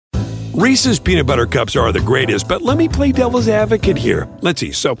Reese's peanut butter cups are the greatest, but let me play devil's advocate here. Let's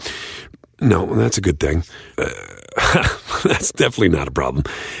see. So, no, that's a good thing. That's definitely not a problem.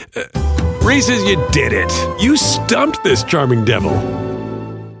 Reese's, you did it. You stumped this charming devil.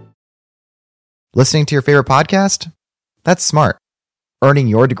 Listening to your favorite podcast? That's smart. Earning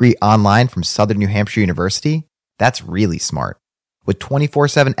your degree online from Southern New Hampshire University? That's really smart. With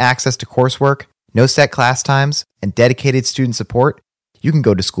 24/7 access to coursework, no set class times, and dedicated student support, you can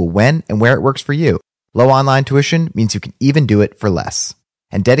go to school when and where it works for you. Low online tuition means you can even do it for less.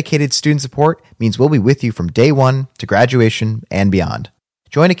 And dedicated student support means we'll be with you from day one to graduation and beyond.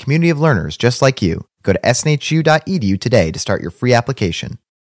 Join a community of learners just like you. Go to snhu.edu today to start your free application.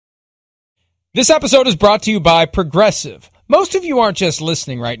 This episode is brought to you by Progressive. Most of you aren't just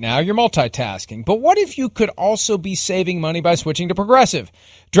listening right now, you're multitasking. But what if you could also be saving money by switching to Progressive?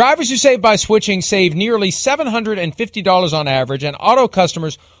 Drivers who save by switching save nearly $750 on average, and auto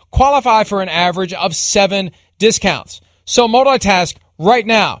customers qualify for an average of 7 discounts. So multitask right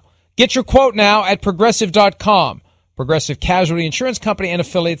now. Get your quote now at Progressive.com. Progressive Casualty Insurance Company and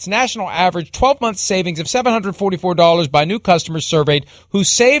affiliates, national average 12-month savings of $744 by new customers surveyed who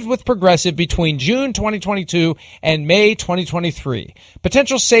saved with Progressive between June 2022 and May 2023.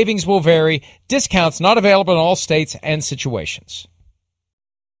 Potential savings will vary. Discounts not available in all states and situations.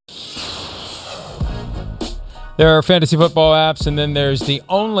 There are fantasy football apps, and then there's the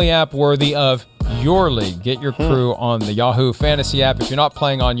only app worthy of your league. Get your crew on the Yahoo Fantasy app. If you're not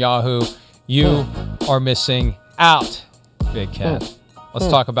playing on Yahoo, you are missing out, Big Cat. Let's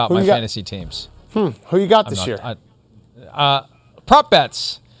talk about my fantasy teams. Who you got this year? Prop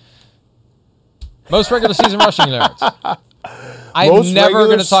bets. Most regular season rushing yards. I'm never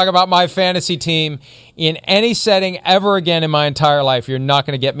going to talk about my fantasy team in any setting ever again in my entire life. You're not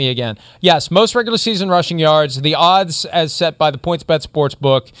going to get me again. Yes, most regular season rushing yards, the odds as set by the PointsBet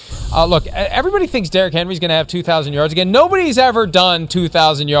Sportsbook. Look, everybody thinks Derrick Henry's going to have 2,000 yards again. Nobody's ever done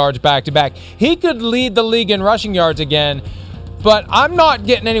 2,000 yards back-to-back. He could lead the league in rushing yards again, but I'm not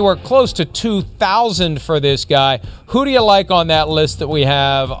getting anywhere close to 2,000 for this guy. Who do you like on that list that we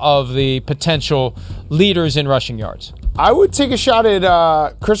have of the potential leaders in rushing yards? I would take a shot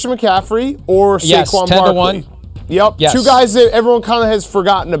at Christian McCaffrey or Saquon 10 Barkley. to 1. Yep, yes. Two guys that everyone kind of has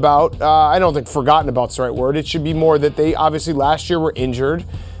forgotten about. I don't think forgotten about's the right word. It should be more that they obviously last year were injured,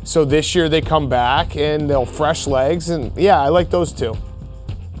 so this year they come back and they'll fresh legs. And yeah, I like those two.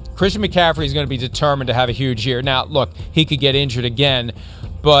 Christian McCaffrey is going to be determined to have a huge year. Now, look, he could get injured again,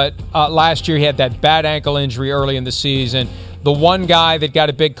 but last year he had that bad ankle injury early in the season. The one guy that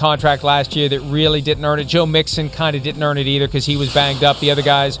got a big contract last year that really didn't earn it, Joe Mixon, kind of didn't earn it either because he was banged up. The other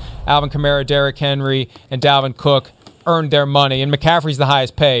guys, Alvin Kamara, Derrick Henry, and Dalvin Cook, earned their money, and McCaffrey's the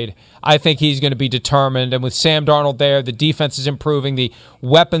highest paid. I think he's going to be determined, and with Sam Darnold there, the defense is improving, the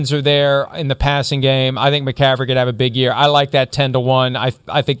weapons are there in the passing game. I think McCaffrey could have a big year. I like that 10 to 1. I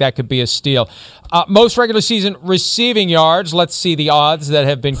think that could be a steal. Most regular season receiving yards, let's see the odds that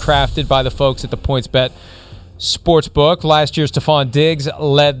have been crafted by the folks at the PointsBet Sportsbook. Last year, Stephon Diggs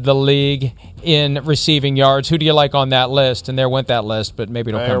led the league in receiving yards. Who do you like on that list? And there went that list, but maybe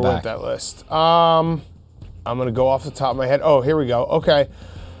it'll come back. There went that list. I'm going to go off the top of my head. Oh, here we go. Okay.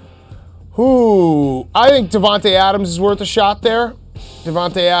 I think Devontae Adams is worth a shot there.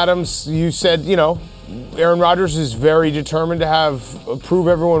 Devontae Adams, you said, Aaron Rodgers is very determined to prove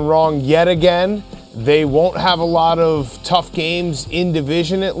everyone wrong yet again. They won't have a lot of tough games in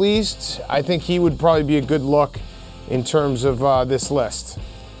division, at least. I think he would probably be a good look in terms of this list.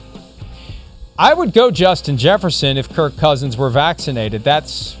 I would go Justin Jefferson if Kirk Cousins were vaccinated.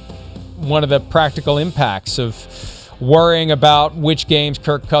 That's one of the practical impacts of worrying about which games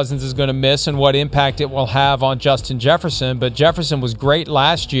Kirk Cousins is going to miss and what impact it will have on Justin Jefferson. But Jefferson was great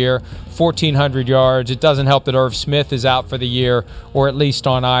last year, 1,400 yards. It doesn't help that Irv Smith is out for the year, or at least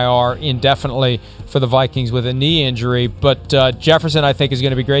on IR indefinitely for the Vikings with a knee injury. But Jefferson, I think, is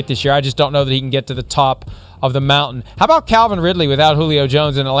going to be great this year. I just don't know that he can get to the top of the mountain. How about Calvin Ridley without Julio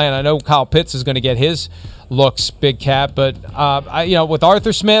Jones in Atlanta? I know Kyle Pitts is going to get his looks, Big Cat, but with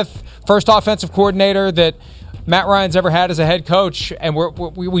Arthur Smith, first offensive coordinator that Matt Ryan's ever had as a head coach, and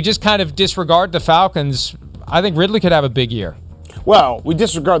we just kind of disregard the Falcons. I think Ridley could have a big year. Well, we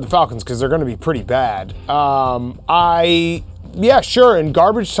disregard the Falcons because they're going to be pretty bad. Sure, in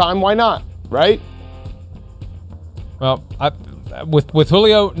garbage time, why not, right? Well, with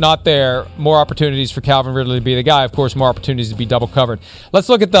Julio not there, more opportunities for Calvin Ridley to be the guy. Of course, more opportunities to be double covered. Let's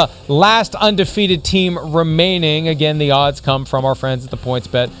look at the last undefeated team remaining. Again, the odds come from our friends at the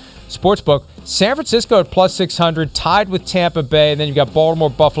PointsBet Sportsbook. San Francisco at plus 600, tied with Tampa Bay. And then you've got Baltimore,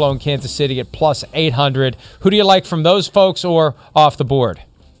 Buffalo, and Kansas City at plus 800. Who do you like from those folks or off the board?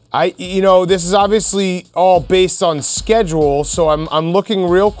 This is obviously all based on schedule, so I'm looking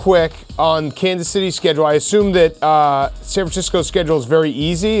real quick on Kansas City's schedule. I assume that San Francisco's schedule is very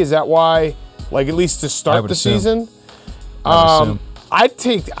easy. Is that why, like, at least to start the season? I'd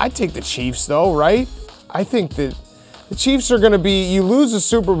take the Chiefs though, right? I think that the Chiefs are going to be. You lose the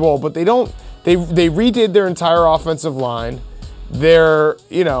Super Bowl, but they don't. They redid their entire offensive line. They're,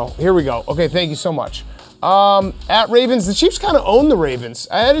 here we go. Okay, thank you so much. At Ravens, the Chiefs kind of own the Ravens.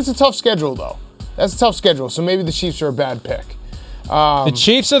 That is a tough schedule, though. That's a tough schedule, so maybe the Chiefs are a bad pick. The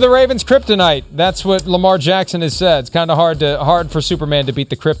Chiefs are the Ravens' kryptonite. That's what Lamar Jackson has said. It's kind of hard for Superman to beat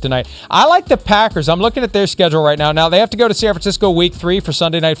the kryptonite. I like the Packers. I'm looking at their schedule right now. Now, they have to go to San Francisco week 3 for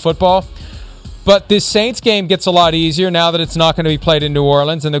Sunday Night Football. But this Saints game gets a lot easier now that it's not going to be played in New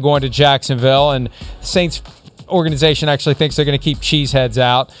Orleans and they're going to Jacksonville. And the Saints organization actually thinks they're going to keep cheeseheads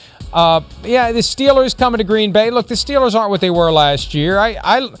out. The Steelers coming to Green Bay. Look, the Steelers aren't what they were last year.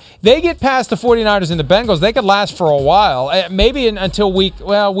 They get past the 49ers and the Bengals. They could last for a while, maybe until week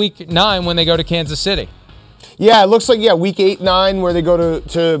 9 when they go to Kansas City. Yeah, it looks like, week 8, 9, where they go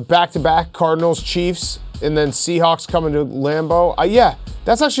to back-to-back Cardinals, Chiefs, and then Seahawks coming to Lambeau.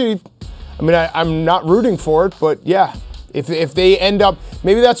 That's actually, I'm not rooting for it, but yeah, if they end up,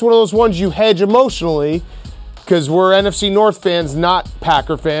 maybe that's one of those ones you hedge emotionally, because we're NFC North fans, not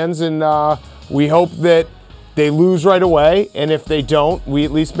Packer fans, and we hope that they lose right away, and if they don't, we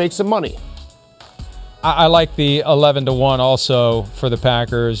at least make some money. I like the 11-1 also for the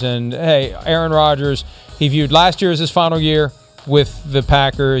Packers. And, hey, Aaron Rodgers, he viewed last year as his final year with the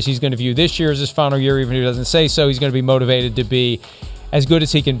Packers. He's going to view this year as his final year, even if he doesn't say so. He's going to be motivated to be as good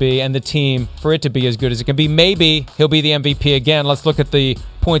as he can be, and the team for it to be as good as it can be. Maybe he'll be the MVP again. Let's look at the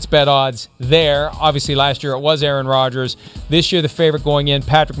points bet odds there. Obviously, last year it was Aaron Rodgers. This year, the favorite going in,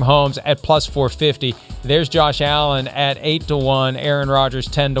 Patrick Mahomes at plus 450. There's Josh Allen at 8-1, Aaron Rodgers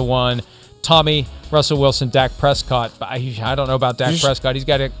 10-1, Tommy, Russell Wilson, Dak Prescott. I don't know about Dak Prescott. He's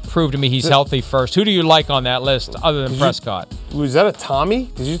got to prove to me he's healthy first. Who do you like on that list other than Prescott? Was that a Tommy?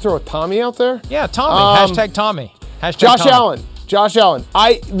 Did you throw a Tommy out there? Yeah, Tommy. Hashtag Tommy. Hashtag Josh Tommy. Allen. Josh Allen.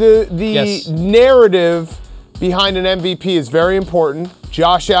 The narrative behind an MVP is very important.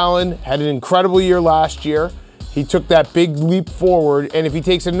 Josh Allen had an incredible year last year. He took that big leap forward, and if he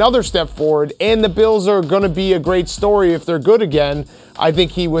takes another step forward, and the Bills are going to be a great story if they're good again, I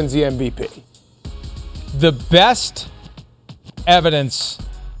think he wins the MVP. The best evidence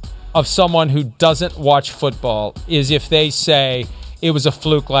of someone who doesn't watch football is if they say it was a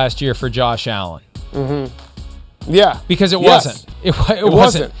fluke last year for Josh Allen. Mm-hmm. Yeah. Because it wasn't. It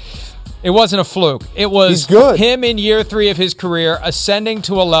wasn't. It wasn't a fluke. It was him in year 3 of his career ascending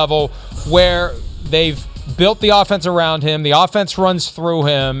to a level where they've built the offense around him. The offense runs through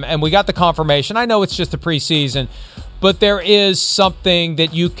him, and we got the confirmation. I know it's just a preseason, but there is something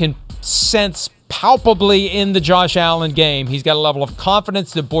that you can sense palpably in the Josh Allen game. He's got a level of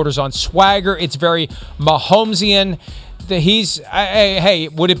confidence that borders on swagger. It's very Mahomesian. Hey,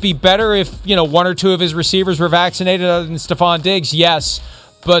 would it be better if, 1 or 2 of his receivers were vaccinated other than Stephon Diggs? Yes,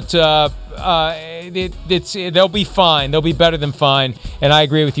 but they'll be fine. They'll be better than fine, and I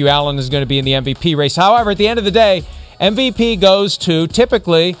agree with you. Allen is going to be in the MVP race. However, at the end of the day, MVP goes to,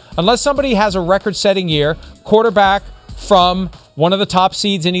 typically, unless somebody has a record-setting year, quarterback from one of the top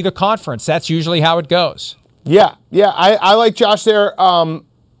seeds in either conference. That's usually how it goes. Yeah, I like Josh there.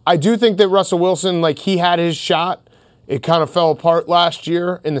 I do think that Russell Wilson, he had his shot. It kind of fell apart last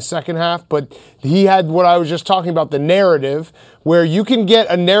year in the second half, but he had what I was just talking about, the narrative, where you can get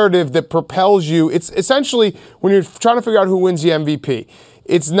a narrative that propels you. It's essentially, when you're trying to figure out who wins the MVP,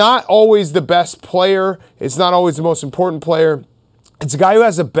 it's not always the best player. It's not always the most important player. It's a guy who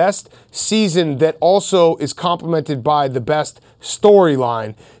has the best season that also is complemented by the best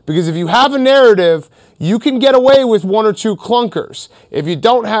storyline. Because if you have a narrative, you can get away with 1 or 2 clunkers. If you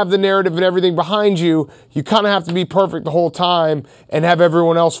don't have the narrative and everything behind you, you kind of have to be perfect the whole time and have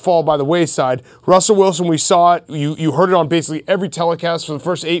everyone else fall by the wayside. Russell Wilson, we saw it. You heard it on basically every telecast for the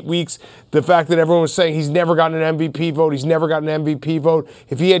first 8 weeks. The fact that everyone was saying he's never gotten an MVP vote. He's never gotten an MVP vote.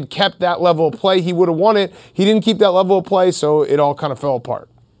 If he had kept that level of play, he would have won it. He didn't keep that level of play, so it all kind of fell apart.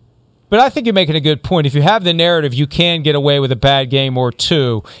 But I think you're making a good point. If you have the narrative, you can get away with a bad game or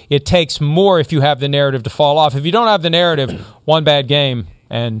 2. It takes more if you have the narrative to fall off. If you don't have the narrative, 1 bad game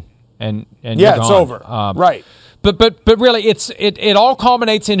and you're gone. It's over. Right. But really, it all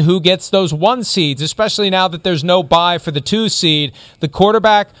culminates in who gets those 1 seeds, especially now that there's no bye for the 2 seed. The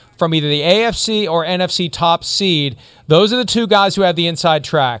quarterback from either the AFC or NFC top seed, those are the 2 guys who have the inside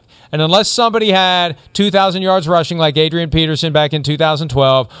track. And unless somebody had 2,000 yards rushing like Adrian Peterson back in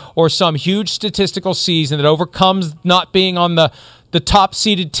 2012, or some huge statistical season that overcomes not being on the the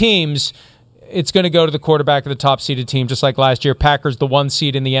top-seeded teams, it's going to go to the quarterback of the top-seeded team, just like last year. Packers, the 1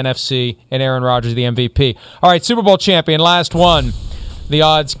 seed in the NFC, and Aaron Rodgers, the MVP. All right, Super Bowl champion, last one. The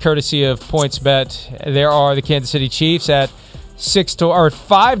odds, courtesy of PointsBet, there are the Kansas City Chiefs at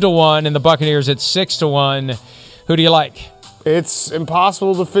 5-1, and the Buccaneers at 6-1. Who do you like? It's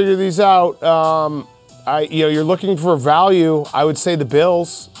impossible to figure these out. You're looking for value. I would say the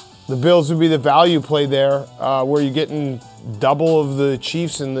Bills. The Bills would be the value play there, where you're getting double of the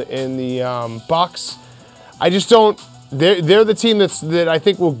Chiefs and the Bucks. I just don't. They're the team that I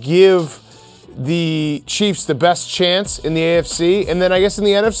think will give the Chiefs the best chance in the AFC, and then I guess in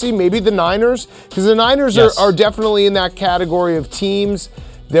the NFC maybe the Niners, because the Niners are definitely in that category of teams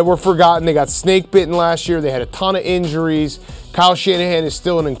that were forgotten. They got snake bitten last year. They had a ton of injuries. Kyle Shanahan is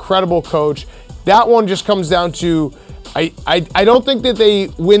still an incredible coach. That one just comes down to I don't think that they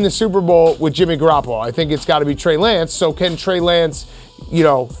win the Super Bowl with Jimmy Garoppolo. I think it's got to be Trey Lance. So can Trey Lance,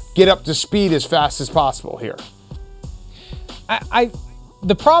 get up to speed as fast as possible here?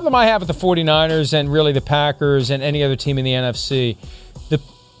 The problem I have with the 49ers and really the Packers and any other team in the NFC,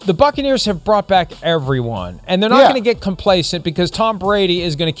 the Buccaneers have brought back everyone, and they're not going to get complacent because Tom Brady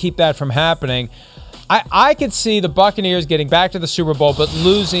is going to keep that from happening. I could see the Buccaneers getting back to the Super Bowl, but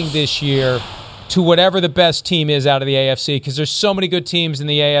losing this year to whatever the best team is out of the AFC, because there's so many good teams in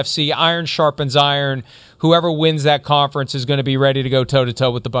the AFC. Iron sharpens iron. Whoever wins that conference is going to be ready to go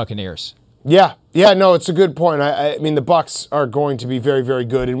toe-to-toe with the Buccaneers. Yeah, no, it's a good point. I mean, the Bucs are going to be very, very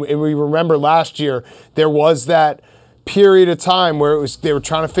good. And we remember last year there was that period of time where they were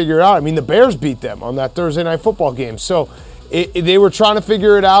trying to figure it out. I mean, the Bears beat them on that Thursday Night Football game. So they were trying to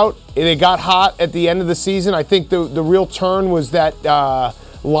figure it out. It got hot at the end of the season. I think the real turn was that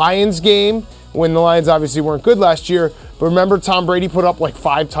Lions game, when the Lions obviously weren't good last year. But remember, Tom Brady put up like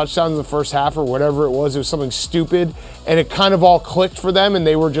 5 touchdowns in the first half or whatever it was. It was something stupid. And it kind of all clicked for them, and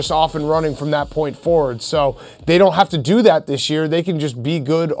they were just off and running from that point forward. So they don't have to do that this year. They can just be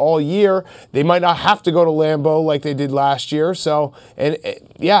good all year. They might not have to go to Lambeau like they did last year. So, I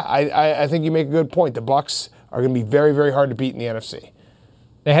think you make a good point. The Bucs are going to be very, very hard to beat in the NFC.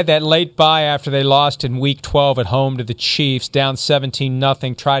 They had that late bye after they lost in Week 12 at home to the Chiefs, down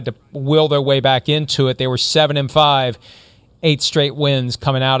 17-0, tried to will their way back into it. They were 7-5, 8 straight wins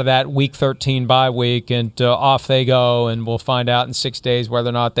coming out of that Week 13 bye week, and off they go, and we'll find out in 6 days whether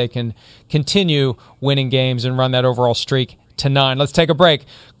or not they can continue winning games and run that overall streak to 9. Let's take a break.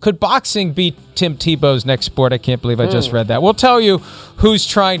 Could boxing be Tim Tebow's next sport? I can't believe I just read that. We'll tell you who's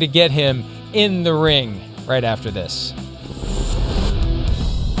trying to get him in the ring right after this.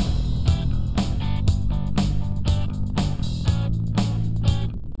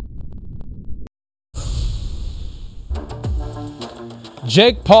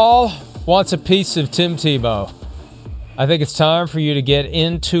 Jake Paul wants a piece of Tim Tebow. I think it's time for you to get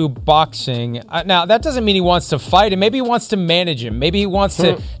into boxing. Now, that doesn't mean he wants to fight him. Maybe he wants to manage him. Maybe he wants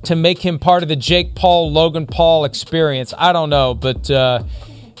to make him part of the Jake Paul, Logan Paul experience. I don't know, but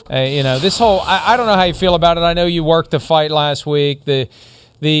this whole I don't know how you feel about it. I know you worked the fight last week.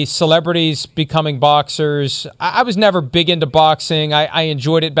 The celebrities becoming boxers. I was never big into boxing. I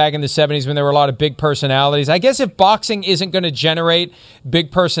enjoyed it back in the 70s when there were a lot of big personalities. I guess if boxing isn't going to generate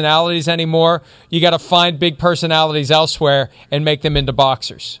big personalities anymore, you got to find big personalities elsewhere and make them into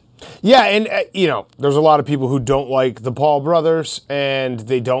boxers. Yeah, and, there's a lot of people who don't like the Paul brothers, and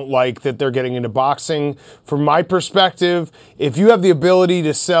they don't like that they're getting into boxing. From my perspective, if you have the ability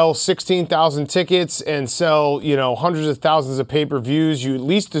to sell 16,000 tickets and sell, hundreds of thousands of pay-per-views, you at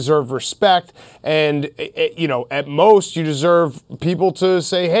least deserve respect. And, at most, you deserve people to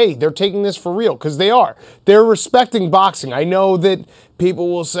say, hey, they're taking this for real, because they are. They're respecting boxing. I know that people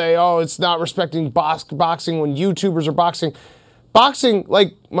will say, oh, it's not respecting boxing when YouTubers are boxing. Boxing,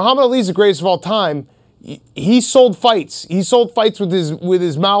 like Muhammad Ali is the greatest of all time. He sold fights. He sold fights with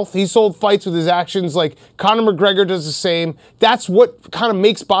his mouth. He sold fights with his actions. Like Conor McGregor does the same. That's what kind of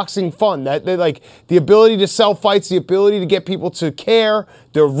makes boxing fun. That like the ability to sell fights, the ability to get people to care.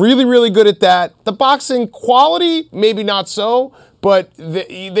 They're really, really good at that. The boxing quality, maybe not so, but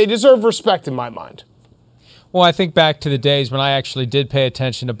they deserve respect in my mind. Well, I think back to the days when I actually did pay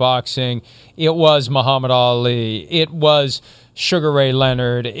attention to boxing. It was Muhammad Ali. It was Sugar Ray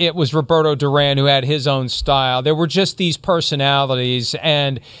Leonard. It was Roberto Duran, who had his own style. There were just these personalities,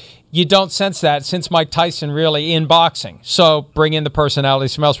 and you don't sense that since Mike Tyson really in boxing. So bring in the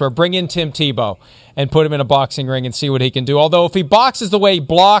personalities from elsewhere. Bring in Tim Tebow and put him in a boxing ring and see what he can do. Although if he boxes the way he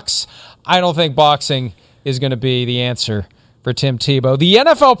blocks, I don't think boxing is going to be the answer for Tim Tebow. The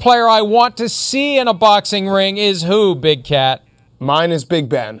NFL player I want to see in a boxing ring is who, Big Cat? Mine is Big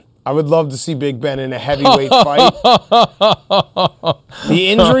Ben. I would love to see Big Ben in a heavyweight fight. The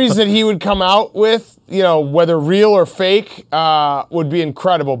injuries that he would come out with, whether real or fake, would be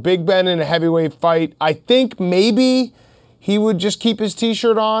incredible. Big Ben in a heavyweight fight. I think maybe he would just keep his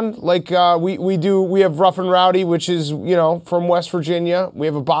T-shirt on, like we do. We have Rough and Rowdy, which is from West Virginia. We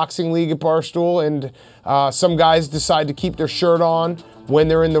have a boxing league at Barstool, and some guys decide to keep their shirt on when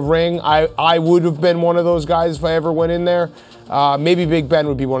they're in the ring. I would have been one of those guys if I ever went in there. Maybe Big Ben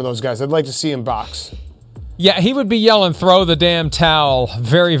would be one of those guys. I'd like to see him box. Yeah, he would be yelling, throw the damn towel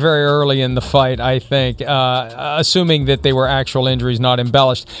very, very early in the fight, I think, assuming that they were actual injuries, not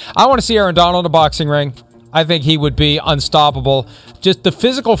embellished. I want to see Aaron Donald in a boxing ring. I think he would be unstoppable. Just the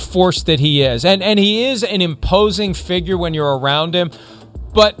physical force that he is. And he is an imposing figure when you're around him,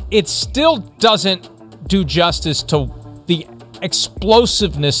 but it still doesn't do justice to the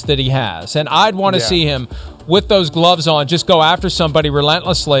explosiveness that he has. And I'd want to see him with those gloves on just go after somebody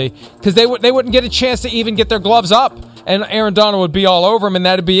relentlessly, because they wouldn't get a chance to even get their gloves up, and Aaron Donald would be all over him, and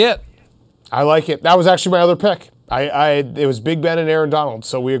that'd be it. I like it. That was actually my other pick. It was Big Ben and Aaron Donald,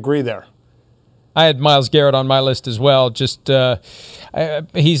 so we agree there. I had Myles Garrett on my list as well. Just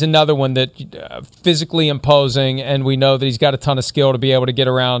he's another one that physically imposing, and we know that he's got a ton of skill to be able to get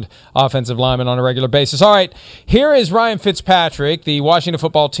around offensive linemen on a regular basis. All right, here is Ryan Fitzpatrick, the Washington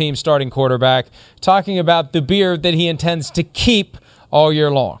football team starting quarterback, talking about the beard that he intends to keep all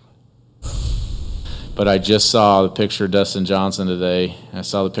year long. But I just saw the picture of Dustin Johnson today. I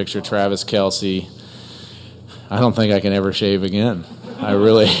saw the picture of Travis Kelce. I don't think I can ever shave again.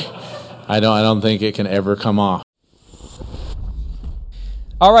 I don't think it can ever come off.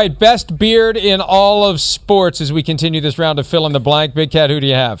 All right, best beard in all of sports as we continue this round of fill in the blank. Big Cat, who do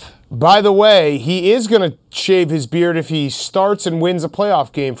you have? By the way, he is going to shave his beard if he starts and wins a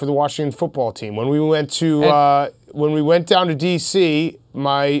playoff game for the Washington football team. When we went down to D.C.,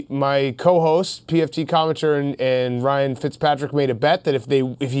 my co-host, PFT commentator, and Ryan Fitzpatrick made a bet that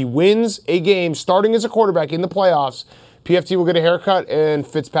if he wins a game starting as a quarterback in the playoffs, PFT will get a haircut and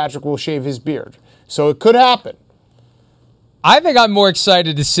Fitzpatrick will shave his beard. So it could happen. I think I'm more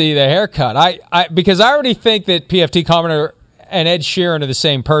excited to see the haircut. Because I already think that PFT commentator and Ed Sheeran are the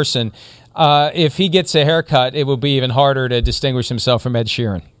same person. If he gets a haircut, it will be even harder to distinguish himself from Ed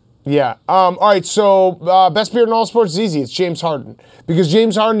Sheeran. Yeah. All right, so best beard in all sports is easy. It's James Harden. Because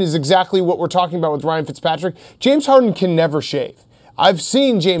James Harden is exactly what we're talking about with Ryan Fitzpatrick. James Harden can never shave. I've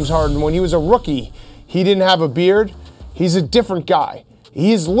seen James Harden when he was a rookie. He didn't have a beard. He's a different guy.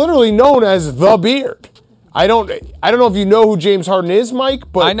 He is literally known as the Beard. I don't know if you know who James Harden is,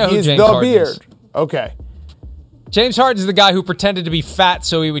 Mike, but I know he is James the Harden Beard. is. Okay. James Harden's the guy who pretended to be fat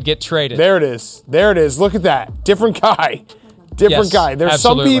so he would get traded. There it is. Look at that. Different guy. Guy. There's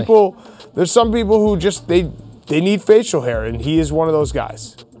absolutely. some people who just they need facial hair, and he is one of those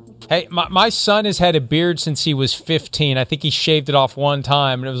guys. Hey, my son has had a beard since he was 15. I think he shaved it off one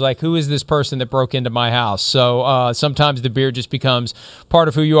time, and it was like, who is this person that broke into my house? So sometimes the beard just becomes part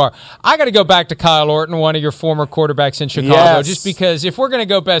of who you are. I got to go back to Kyle Orton, one of your former quarterbacks in Chicago, just because if we're going to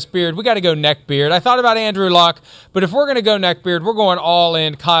go best beard, we got to go neck beard. I thought about Andrew Luck, but if we're going to go neck beard, we're going all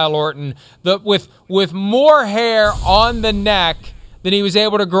in Kyle Orton. With more hair on the neck than he was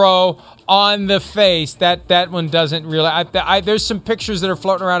able to grow on the face. That one doesn't really... there's some pictures that are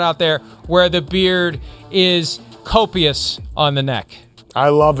floating around out there where the beard is copious on the neck. I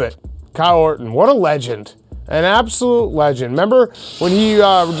love it. Kyle Orton, what a legend. An absolute legend. Remember when he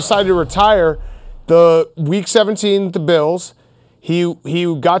decided to retire the Week 17, the Bills, he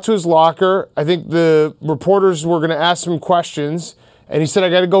got to his locker. I think the reporters were going to ask him questions, and he said,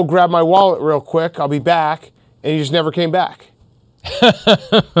 I got to go grab my wallet real quick. I'll be back. And he just never came back.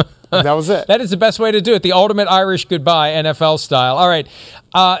 That was it. That is the best way to do it. The ultimate Irish goodbye, NFL style. All right.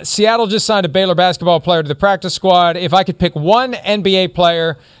 Seattle just signed a Baylor basketball player to the practice squad. If I could pick one NBA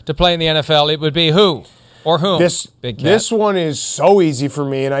player to play in the NFL, it would be who or whom? This one is so easy for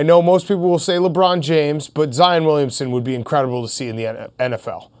me, and I know most people will say LeBron James, but Zion Williamson would be incredible to see in the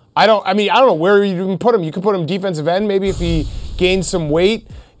NFL. I don't know where you can put him. You can put him defensive end, maybe if he gains some weight.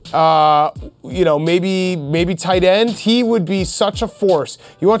 Maybe tight end. He would be such a force.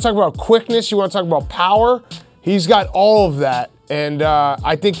 You want to talk about quickness? You want to talk about power? He's got all of that, and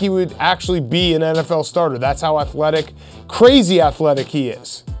I think he would actually be an NFL starter. That's how crazy athletic he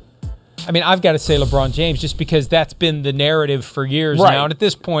is. I mean, I've got to say LeBron James just because that's been the narrative for years now, and at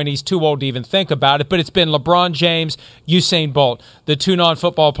this point he's too old to even think about it, but it's been LeBron James, Usain Bolt, the two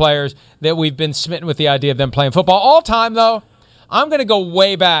non-football players that we've been smitten with the idea of them playing football. All time, though, I'm going to go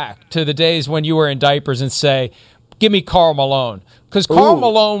way back to the days when you were in diapers and say, give me Karl Malone. Because Karl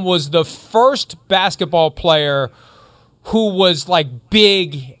Malone was the first basketball player who was like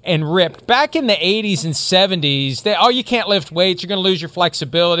big and ripped. Back in the 80s and 70s, you can't lift weights, you're going to lose your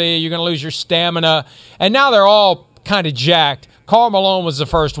flexibility, you're going to lose your stamina. And now they're all kind of jacked. Karl Malone was the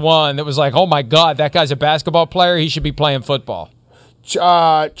first one that was like, oh my God, that guy's a basketball player, he should be playing football.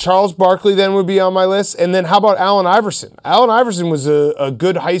 Charles Barkley then would be on my list. And then how about Allen Iverson? Allen Iverson was a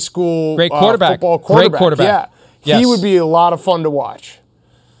good high school great quarterback. Football quarterback. Great quarterback. Yeah. He would be a lot of fun to watch.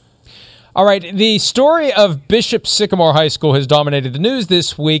 All right, the story of Bishop Sycamore High School has dominated the news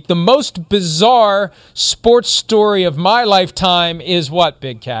this week. The most bizarre sports story of my lifetime is what,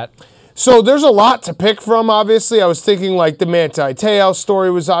 Big Cat? So there's a lot to pick from, obviously. I was thinking like the Manti Te'o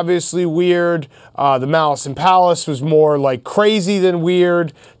story was obviously weird. The Malice in Palace was more like crazy than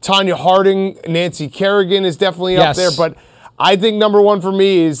weird. Tanya Harding, Nancy Kerrigan is definitely up there. But I think number one for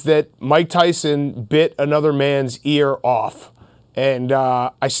me is that Mike Tyson bit another man's ear off. And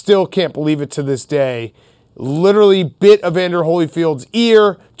I still can't believe it to this day. Literally bit Evander Holyfield's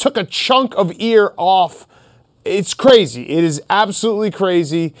ear, took a chunk of ear off. It's crazy. It is absolutely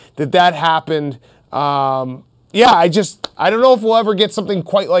crazy that happened. I don't know if we'll ever get something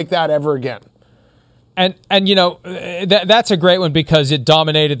quite like that ever again. And you know, that's a great one because it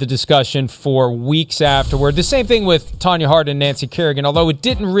dominated the discussion for weeks afterward. The same thing with Tanya Harding and Nancy Kerrigan, although it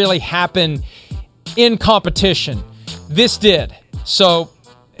didn't really happen in competition. This did. So,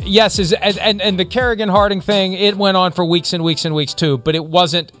 yes, and the Kerrigan-Harding thing, it went on for weeks and weeks and weeks too, but it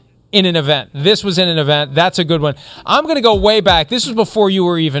wasn't in an event. This was in an event. That's a good one. I'm going to go way back. This was before you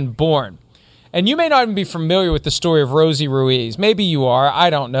were even born. And you may not even be familiar with the story of Rosie Ruiz. Maybe you are. I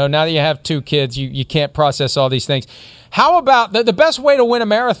don't know. Now that you have 2 kids, you can't process all these things. How about the best way to win a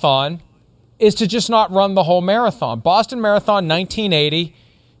marathon is to just not run the whole marathon. Boston Marathon, 1980.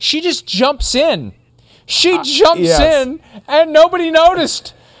 She just jumps in. She jumps in, and nobody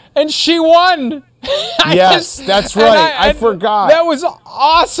noticed. And she won. That's right. I forgot. That was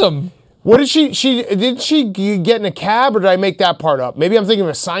awesome. What did she get in a cab, or did I make that part up? Maybe I'm thinking of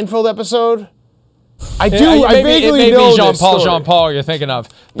a Seinfeld episode. I vaguely know this story. Jean Paul you're thinking of.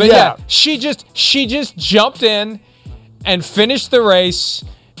 But yeah, she just jumped in and finished the race.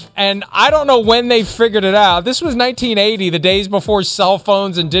 And I don't know when they figured it out. This was 1980, the days before cell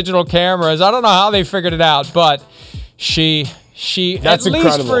phones and digital cameras. I don't know how they figured it out, but she That's at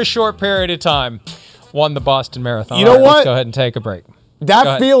incredible. least for a short period of time, won the Boston Marathon. You know what? Let's go ahead and take a break.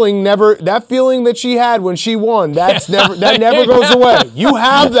 That feeling that she had when she won, that never goes away. You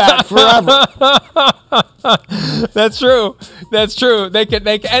have that forever. That's true. They can,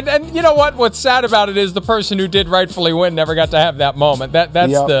 and you know what? What's sad about it is the person who did rightfully win never got to have that moment. That's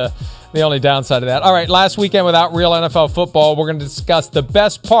the only downside of that. All right, last weekend without real NFL football, we're going to discuss the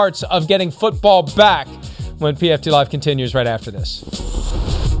best parts of getting football back when PFT Live continues right after this.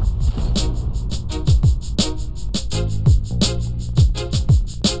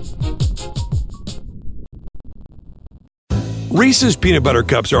 Reese's Peanut Butter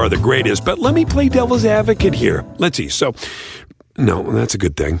Cups are the greatest, but let me play devil's advocate here. Let's see. So, no, that's a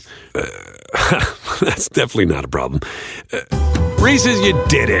good thing. That's definitely not a problem. Reese's, you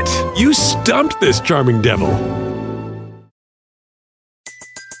did it. You stumped this charming devil.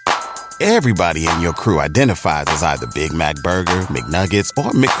 Everybody in your crew identifies as either Big Mac Burger, McNuggets,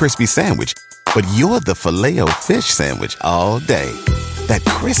 or McCrispy Sandwich. But you're the Filet-O-Fish Sandwich all day. That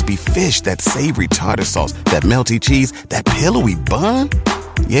crispy fish, that savory tartar sauce, that melty cheese, that pillowy bun.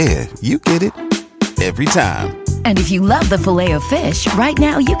 Yeah, you get it. Every time. And if you love the Filet-O-Fish, right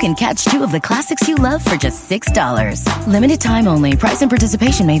now you can catch 2 of the classics you love for just $6. Limited time only. Price and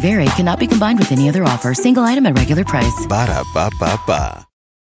participation may vary. Cannot be combined with any other offer. Single item at regular price. Ba-da-ba-ba-ba.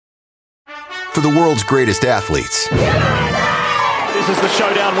 For the world's greatest athletes. This is the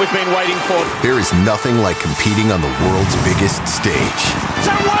showdown we've been waiting for. There is nothing like competing on the world's biggest stage. It's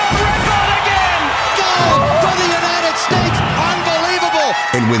a world record again! Gold for the United States! Unbelievable!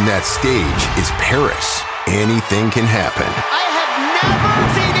 And when that stage is Paris, anything can happen. I have never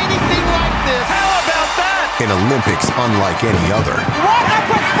seen anything like this! How about that? An Olympics unlike any other. What a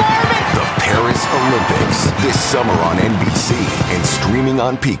performance! The Paris Olympics. This summer on NBC and streaming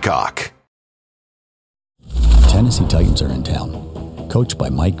on Peacock. Tennessee Titans are in town. Coached by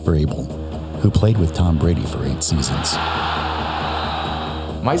Mike Vrabel, who played with Tom Brady for 8 seasons.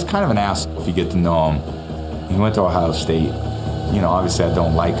 Mike's kind of an ass if you get to know him. He went to Ohio State. You know, obviously I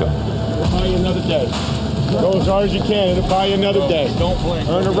don't like him. It'll buy you another day. Go as hard as you can. It'll buy you another day. Don't blink.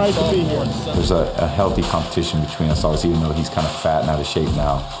 Earn the right to be here. There's a healthy competition between us, obviously, even though he's kind of fat and out of shape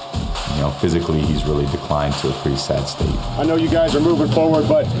now. You know, physically, he's really declined to a pretty sad state. I know you guys are moving forward,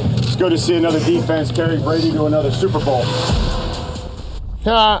 but it's good to see another defense carry Brady to another Super Bowl.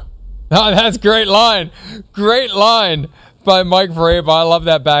 Oh, that's a great line. Great line by Mike Vrabel. I love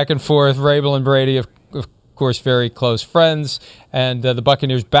that back and forth. Vrabel and Brady, of course, very close friends. And the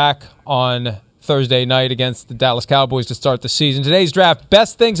Buccaneers back on Thursday night against the Dallas Cowboys to start the season. Today's draft,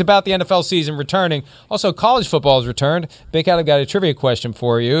 best things about the NFL season returning. Also, college football has returned. Big Cat, I've got a trivia question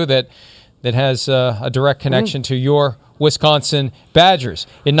for you that has a direct connection to your Wisconsin Badgers.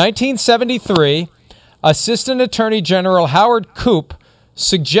 In 1973, Assistant Attorney General Howard Koop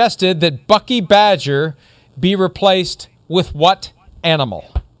suggested that Bucky Badger be replaced with what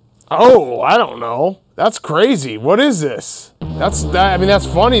animal? Oh, I don't know. That's crazy. What is this? That's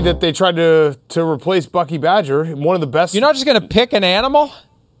funny that they tried to replace Bucky Badger, one of the best. You're not just going to pick an animal?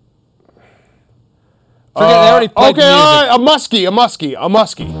 Forget, they already played okay, music. all right, a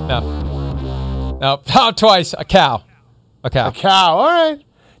muskie. No, twice. A cow. A cow. All right.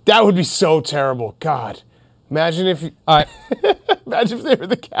 That would be so terrible. God, imagine if. All right. Imagine if they were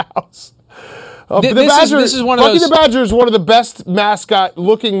the cows. This is one of Bucky those. the Badger is one of the best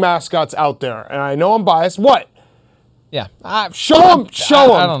looking mascots out there, and I know I'm biased. What? Yeah. Show him.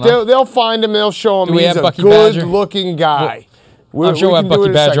 I don't know. They'll find him. They'll show him. Do we He's have a Bucky Badger? good-looking guy. I'm sure we'll have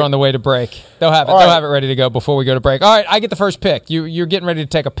Bucky Badger on the way to break. They'll have it. They'll have it ready to go before we go to break. All right, I get the first pick. You're getting ready to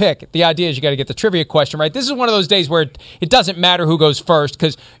take a pick. The idea is you got to get the trivia question right. This is one of those days where it doesn't matter who goes first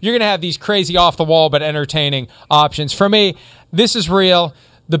because you're going to have these crazy off-the-wall but entertaining options. For me, this is real.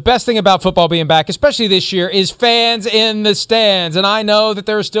 The best thing about football being back, especially this year, is fans in the stands. And I know that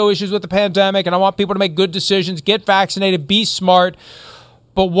there are still issues with the pandemic, and I want people to make good decisions, get vaccinated, be smart.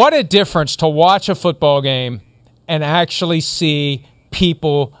 But what a difference to watch a football game and actually see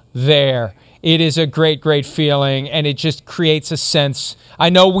people there. It is a great, great feeling, and it just creates a sense. I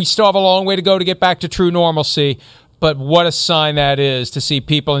know we still have a long way to go to get back to true normalcy, but what a sign that is to see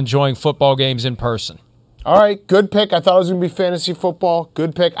people enjoying football games in person. All right, good pick. I thought it was going to be fantasy football.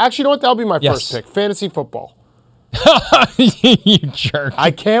 Good pick. Actually, you know what? That'll be my first pick. Fantasy football. You jerk. I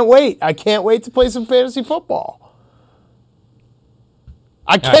can't wait. I can't wait to play some fantasy football.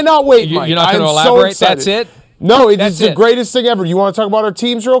 I cannot wait, Mike. You're not going to elaborate? That's it? No, it's the greatest thing ever. Do you want to talk about our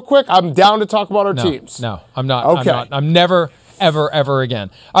teams real quick? I'm down to talk about our teams. No, I'm not. Okay. I'm never, ever, ever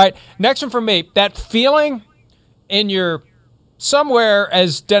again. All right, next one from me. That feeling in your... somewhere,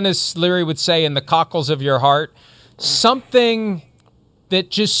 as Dennis Leary would say, in the cockles of your heart, something that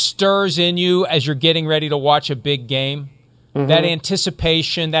just stirs in you as you're getting ready to watch a big game. Mm-hmm. That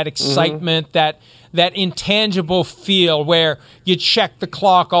anticipation, that excitement, that intangible feel where you check the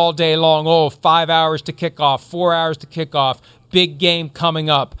clock all day long. 5 hours to kick off, 4 hours to kick off, big game coming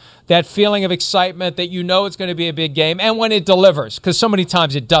up. That feeling of excitement that you know it's going to be a big game, and when it delivers, because so many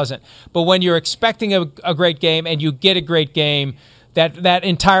times it doesn't. But when you're expecting a great game and you get a great game, that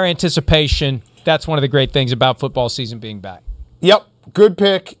entire anticipation, that's one of the great things about football season being back. Yep, good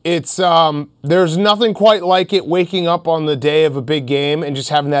pick. It's there's nothing quite like it waking up on the day of a big game and just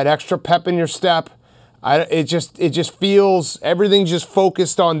having that extra pep in your step. It just feels everything's just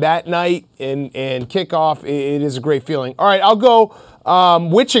focused on that night and kickoff. It is a great feeling. All right, I'll go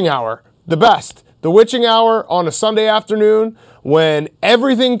witching hour, the best. The witching hour on a Sunday afternoon when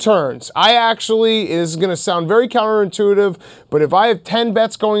everything turns. This is going to sound very counterintuitive, but if I have 10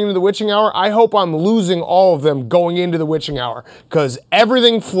 bets going into the witching hour, I hope I'm losing all of them going into the witching hour because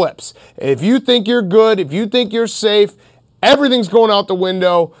everything flips. If you think you're good, if you think you're safe, everything's going out the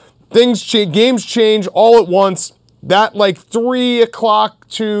window. Games change all at once. That 3 o'clock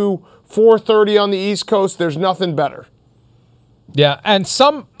to 4:30 on the East Coast, there's nothing better. Yeah, and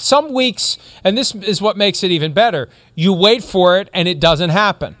some weeks, and this is what makes it even better, you wait for it and it doesn't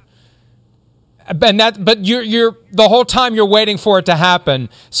happen. But you're the whole time you're waiting for it to happen,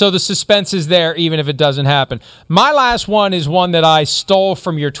 so the suspense is there even if it doesn't happen. My last one is one that I stole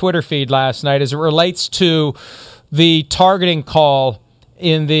from your Twitter feed last night as it relates to the targeting call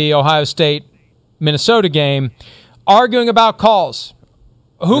in the Ohio State-Minnesota game, arguing about calls.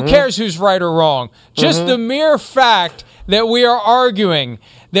 Who cares who's right or wrong? Just the mere fact that we are arguing,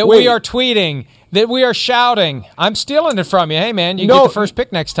 that we are tweeting, that we are shouting. I'm stealing it from you. Hey, man, you get the first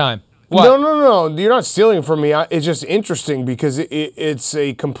pick next time. What? No. You're not stealing it from me. It's just interesting because it's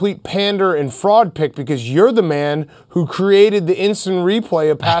a complete pander and fraud pick because you're the man who created the instant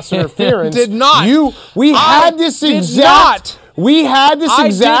replay of pass interference. Did not. We had this exact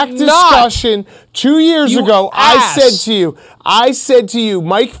discussion 2 years ago. Ass. I said to you,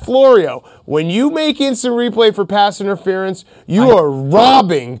 Mike Florio, when you make instant replay for pass interference, you are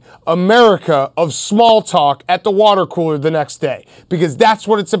robbing America of small talk at the water cooler the next day because that's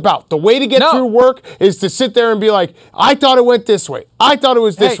what it's about. The way to get through work is to sit there and be like, I thought it went this way. I thought it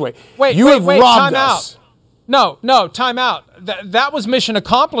was this way. Wait, robbed time us. Out. time out. That was mission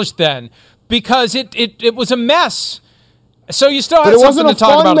accomplished then because it was a mess. So you still had something to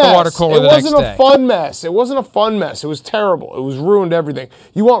talk about at the water cooler the next day. It wasn't a fun mess. It wasn't a fun mess. It was terrible. It was ruined everything.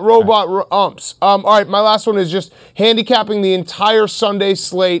 You want robot umps. All right, my last one is just handicapping the entire Sunday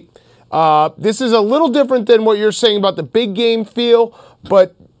slate. This is a little different than what you're saying about the big game feel,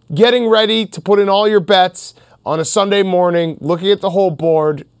 but getting ready to put in all your bets on a Sunday morning, looking at the whole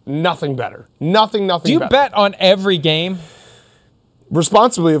board, nothing better. Nothing better. Do you bet on every game?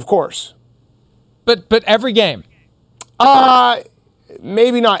 Responsibly, of course. But every game?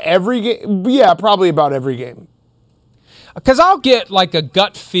 Maybe not every game. Yeah, probably about every game. Because I'll get like a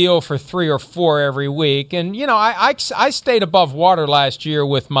gut feel for 3 or 4 every week. And, I stayed above water last year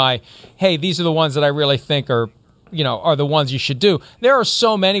with my, hey, these are the ones that I really think are the ones you should do. There are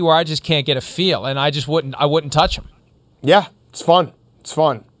so many where I just can't get a feel, and I wouldn't touch them. Yeah, it's fun. It's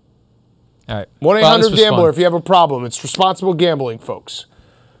fun. All right. 1-800-GAMBLER if you have a problem. It's responsible gambling, folks.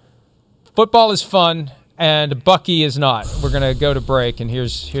 Football is fun. And Bucky is not. We're going to go to break, and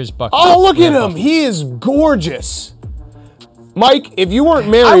here's Bucky. Oh, look at him. He is gorgeous. Mike, if you weren't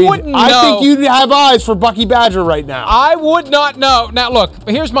married, I think you'd have eyes for Bucky Badger right now. I would not know. Now, look,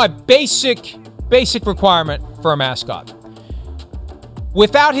 here's my basic requirement for a mascot.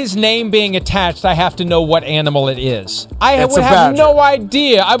 Without his name being attached, I have to know what animal it is. I would have no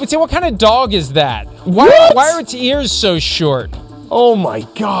idea. I would say, what kind of dog is that? Why are its ears so short? Oh, my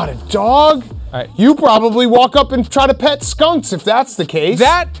God, a dog? Right. You probably walk up and try to pet skunks if that's the case.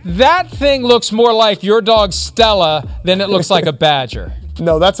 That thing looks more like your dog Stella than it looks like a badger.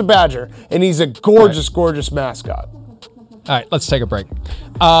 No, that's a badger, and he's a gorgeous, gorgeous mascot. All right, let's take a break.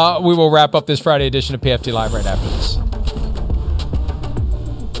 We will wrap up this Friday edition of PFT Live right after this.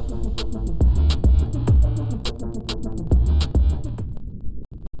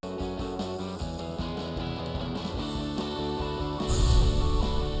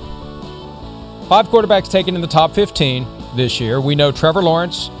 Five quarterbacks taken in the top 15 this year. We know Trevor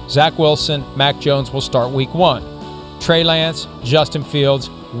Lawrence, Zach Wilson, Mac Jones will start week 1. Trey Lance, Justin Fields,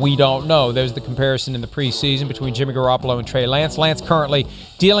 we don't know. There's the comparison in the preseason between Jimmy Garoppolo and Trey Lance. Lance currently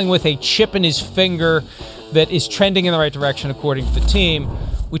dealing with a chip in his finger that is trending in the right direction according to the team.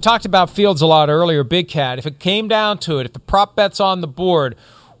 We talked about Fields a lot earlier, Big Cat. If it came down to it, if the prop bet's on the board,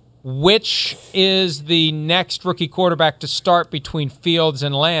 which is the next rookie quarterback to start between Fields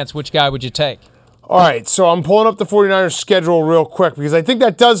and Lance? Which guy would you take? All right, so I'm pulling up the 49ers schedule real quick because I think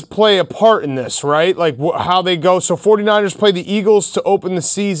that does play a part in this, right? Like how they go. So 49ers play the Eagles to open the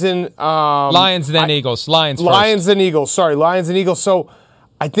season. Lions, then Eagles. Lions then Eagles. Sorry, Lions and Eagles. So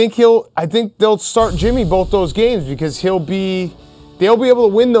I think they'll start Jimmy both those games because they'll be able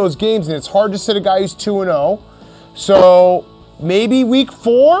to win those games, and it's hard to sit a guy who's 2-0. So maybe week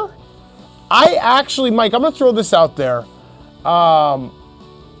 4. Mike, I'm going to throw this out there.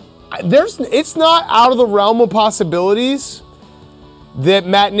 It's not out of the realm of possibilities that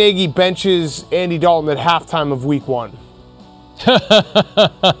Matt Nagy benches Andy Dalton at halftime of week 1.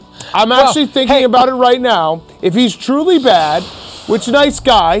 I'm actually thinking about it right now. If he's truly bad, which nice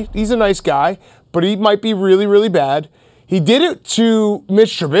guy, he's a nice guy, but he might be really, really bad. He did it to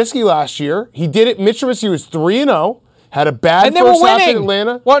Mitch Trubisky last year. Mitch Trubisky was 3-0. Had a bad first half in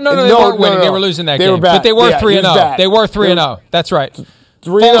Atlanta. Well, no, they weren't winning. They were losing that game. But they were 3-0. They were 3-0. That's right.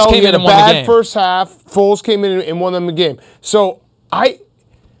 3-0, came in and won the game. First half. Foles came in and won them the game. So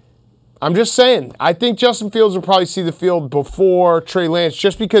I'm just saying, I think Justin Fields will probably see the field before Trey Lance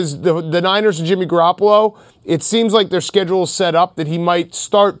just because the Niners and Jimmy Garoppolo, it seems like their schedule is set up that he might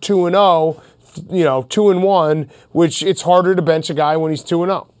start 2-0, 2-1, which it's harder to bench a guy when he's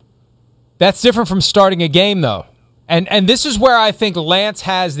 2-0. That's different from starting a game, though. And this is where I think Lance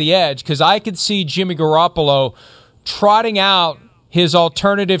has the edge because I could see Jimmy Garoppolo trotting out his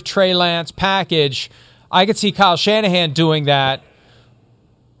alternative Trey Lance package. I could see Kyle Shanahan doing that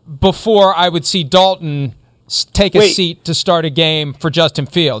before I would see Dalton take a seat to start a game for Justin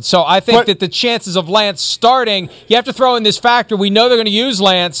Fields. So I think that the chances of Lance starting, you have to throw in this factor. We know they're going to use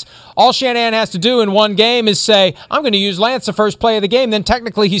Lance. All Shanahan has to do in one game is say, I'm going to use Lance the first play of the game. Then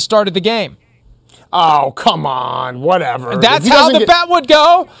technically he started the game. Oh, come on. Whatever. That's how the bet would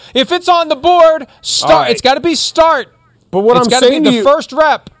go. If it's on the board, start. Right. It's got to be start. But what it's I'm saying to you, the first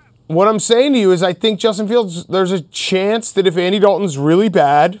rep. What I'm saying to you is I think Justin Fields, there's a chance that if Andy Dalton's really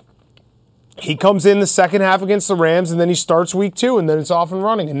bad, he comes in the second half against the Rams, and then he starts week 2, and then it's off and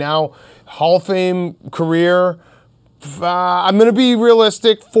running. And now, Hall of Fame career, I'm going to be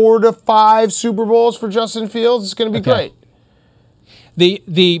realistic, 4 to 5 Super Bowls for Justin Fields. It's going to be great.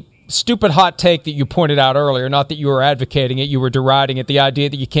 The stupid hot take that you pointed out earlier, not that you were advocating it, you were deriding it, the idea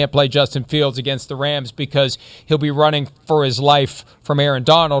that you can't play Justin Fields against the Rams because he'll be running for his life from Aaron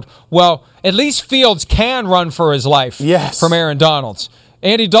Donald. Well, at least Fields can run for his life from Aaron Donald.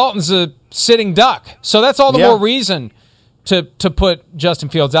 Andy Dalton's a sitting duck, so that's all the more reason to put Justin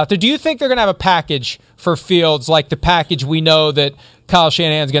Fields out there. Do you think they're going to have a package for Fields like the package we know that Kyle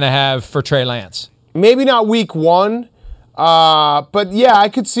Shanahan's going to have for Trey Lance? Maybe not week one, but yeah, I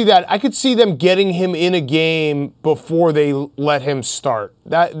could see that. I could see them getting him in a game before they let him start.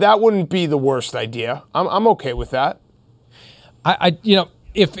 That wouldn't be the worst idea. I'm okay with that.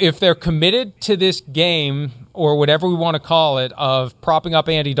 If they're committed to this game or whatever we want to call it of propping up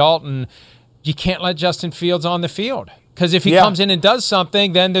Andy Dalton, you can't let Justin Fields on the field. Because if he comes in and does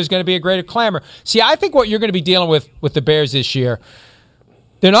something, then there's going to be a greater clamor. See, I think what you're going to be dealing with the Bears this year,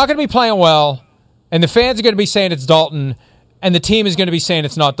 they're not going to be playing well, and the fans are going to be saying it's Dalton, and the team is going to be saying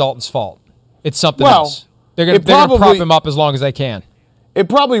it's not Dalton's fault. It's something else. They're going to prop him up as long as they can. It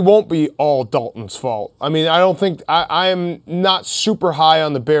probably won't be all Dalton's fault. I mean, I don't think I am not super high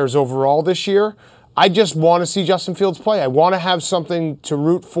on the Bears overall this year. I just want to see Justin Fields play. I want to have something to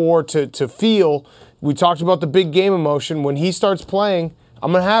root for, to feel. We talked about the big game emotion. When he starts playing,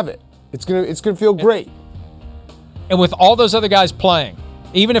 I'm going to have it. It's gonna feel great. And with all those other guys playing,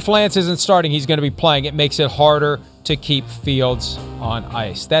 even if Lance isn't starting, he's going to be playing. It makes it harder to keep Fields on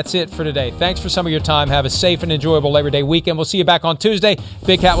ice. That's it for today. Thanks for some of your time. Have a safe and enjoyable Labor Day weekend. We'll see you back on Tuesday.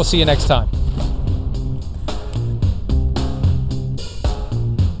 Big Cat, we'll see you next time.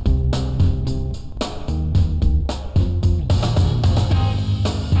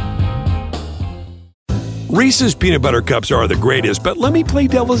 Reese's Peanut Butter Cups are the greatest, but let me play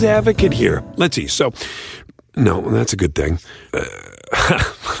devil's advocate here. Let's see. So, no, that's a good thing.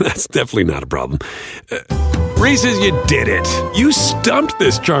 That's definitely not a problem. Reese's, you did it. You stumped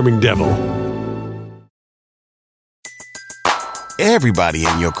this charming devil. Everybody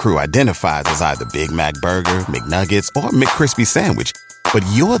in your crew identifies as either Big Mac Burger, McNuggets, or McCrispy Sandwich. But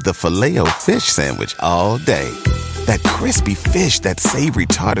you're the Filet-O-Fish Sandwich all day. That crispy fish, that savory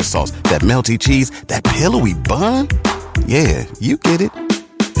tartar sauce, that melty cheese, that pillowy bun. Yeah, you get it.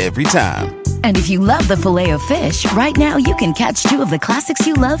 Every time. And if you love the Filet-O-Fish, right now you can catch two of the classics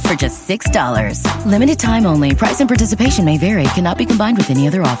you love for just $6. Limited time only. Price and participation may vary. Cannot be combined with any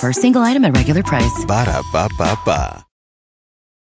other offer. Single item at regular price. Ba-da-ba-ba-ba.